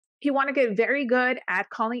If you want to get very good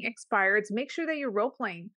at calling expireds, make sure that you're role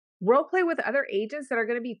playing. Role play with other agents that are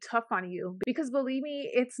going to be tough on you because believe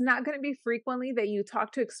me, it's not going to be frequently that you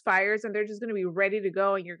talk to expires and they're just going to be ready to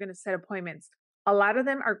go and you're going to set appointments. A lot of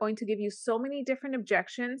them are going to give you so many different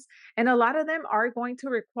objections, and a lot of them are going to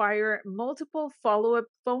require multiple follow up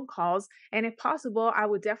phone calls. And if possible, I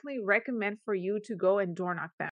would definitely recommend for you to go and door knock them.